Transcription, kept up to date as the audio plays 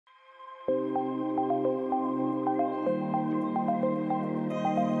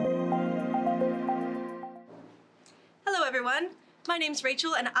everyone. My name's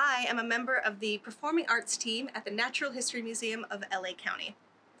Rachel and I am a member of the Performing Arts team at the Natural History Museum of LA County.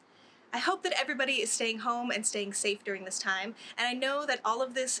 I hope that everybody is staying home and staying safe during this time, and I know that all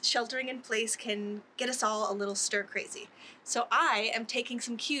of this sheltering in place can get us all a little stir-crazy. So I am taking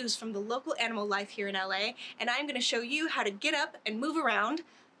some cues from the local animal life here in LA, and I'm going to show you how to get up and move around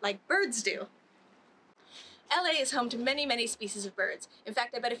like birds do. LA is home to many species of birds. In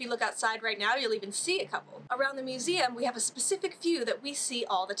fact, I bet if you look outside right now, you'll even see a couple. Around the museum, we have a specific few that we see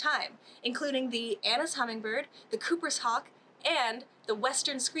all the time, including the Anna's hummingbird, the Cooper's hawk, and the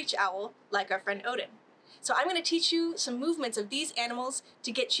western screech owl, like our friend Odin. So I'm going to teach you some movements of these animals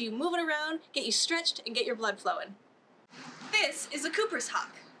to get you moving around, get you stretched, and get your blood flowing. This is a Cooper's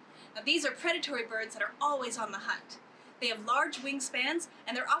hawk. Now these are predatory birds that are always on the hunt. They have large wingspans,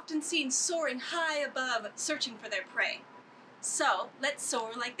 and they're often seen soaring high above, searching for their prey. So let's soar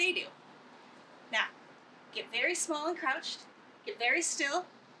like they do. Now, get very small and crouched, get very still,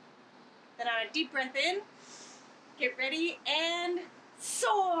 then on a deep breath in, get ready, and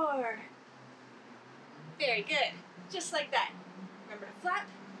soar! Very good, just like that. Remember to flap,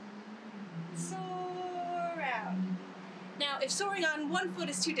 soar out. Now, if soaring on one foot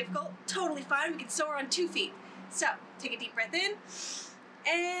is too difficult, totally fine, we can soar on 2 feet. So, take a deep breath in,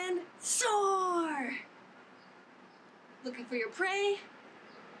 and soar! Looking for your prey,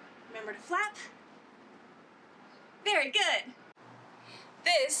 remember to flap. Very good!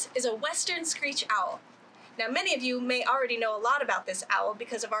 This is a western screech owl. Now, many of you may already know a lot about this owl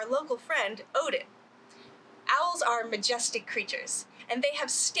because of our local friend, Odin. Owls are majestic creatures, and they have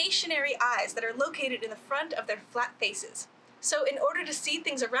stationary eyes that are located in the front of their flat faces. So in order to see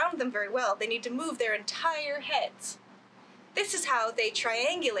things around them very well, they need to move their entire heads. This is how they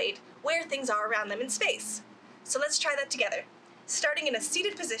triangulate where things are around them in space. So let's try that together. Starting in a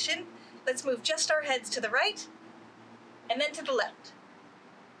seated position, let's move just our heads to the right, and then to the left.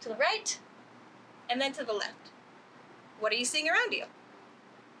 To the right, and then to the left. What are you seeing around you?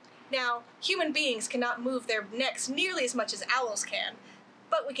 Now, human beings cannot move their necks nearly as much as owls can,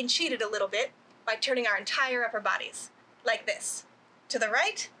 but we can cheat it a little bit by turning our entire upper bodies. Like this. To the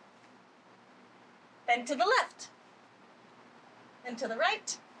right, then to the left, then to the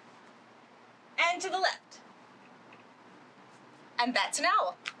right, and to the left. And that's an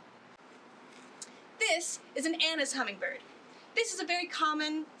owl. This is an Anna's hummingbird. This is a very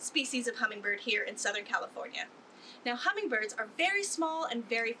common species of hummingbird here in Southern California. Now, hummingbirds are very small and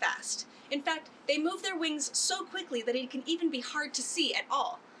very fast. In fact, they move their wings so quickly that it can even be hard to see at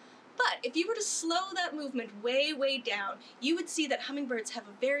all. But if you were to slow that movement way down, you would see that hummingbirds have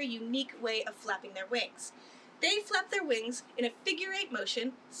a very unique way of flapping their wings. They flap their wings in a figure-8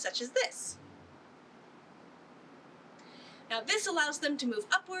 motion, such as this. Now this allows them to move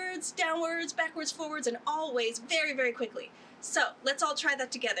upwards, downwards, backwards, forwards, and all ways very quickly. So let's all try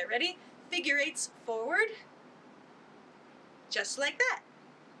that together. Ready? Figure-8s forward, just like that.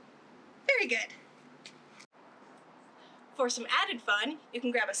 Very good. For some added fun, you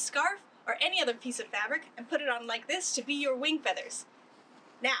can grab a scarf or any other piece of fabric and put it on like this to be your wing feathers.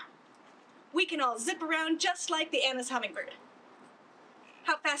 Now, we can all zip around just like the Anna's hummingbird.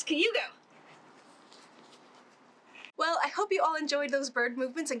 How fast can you go? Well, I hope you all enjoyed those bird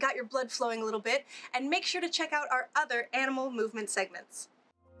movements and got your blood flowing a little bit, and make sure to check out our other animal movement segments.